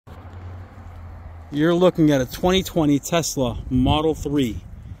You're looking at a 2020 Tesla Model 3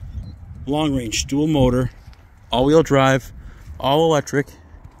 long range dual motor, all-wheel drive, all electric,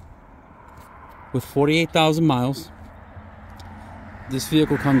 with 48,000 miles. This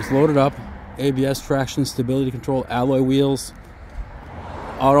vehicle comes loaded up, ABS, traction, stability control, alloy wheels,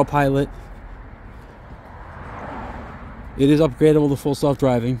 autopilot. It is upgradable to full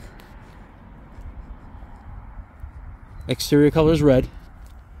self-driving. Exterior color is red.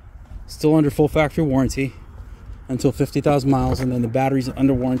 Still under full factory warranty until 50,000 miles, and then the battery's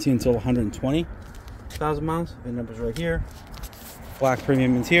under warranty until 120,000 miles. The number's right here. Black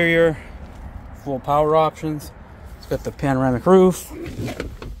premium interior, full power options. It's got the panoramic roof,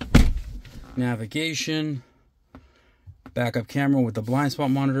 navigation, backup camera with the blind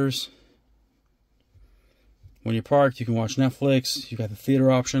spot monitors. When you're parked, you can watch Netflix. You got the theater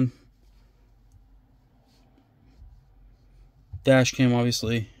option. Dash cam,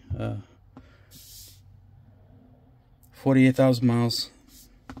 obviously. 48,000 miles.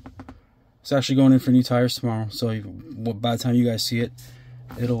 It's actually going in for new tires tomorrow, so by the time you guys see it,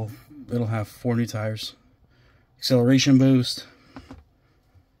 it'll have 4 new tires. Acceleration boost,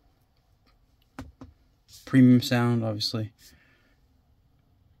 premium sound, obviously.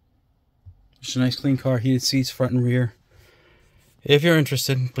 Just a nice clean car, heated seats front and rear. If you're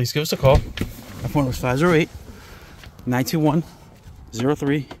interested, please give us a call. Our phone was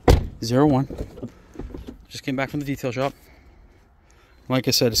 508-921-0301. Just came back from the detail shop. Like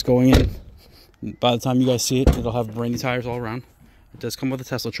I said, it's going in. By the time you guys see it, it'll have brand new tires all around. It does come with a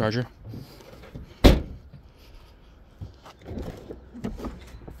Tesla charger.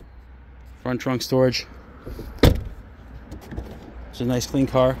 Front trunk storage. It's a nice clean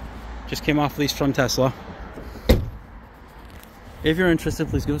car. Just came off lease from Tesla. If you're interested,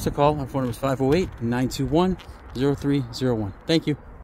 please give us a call. Our phone number is 508-921-0301. Thank you.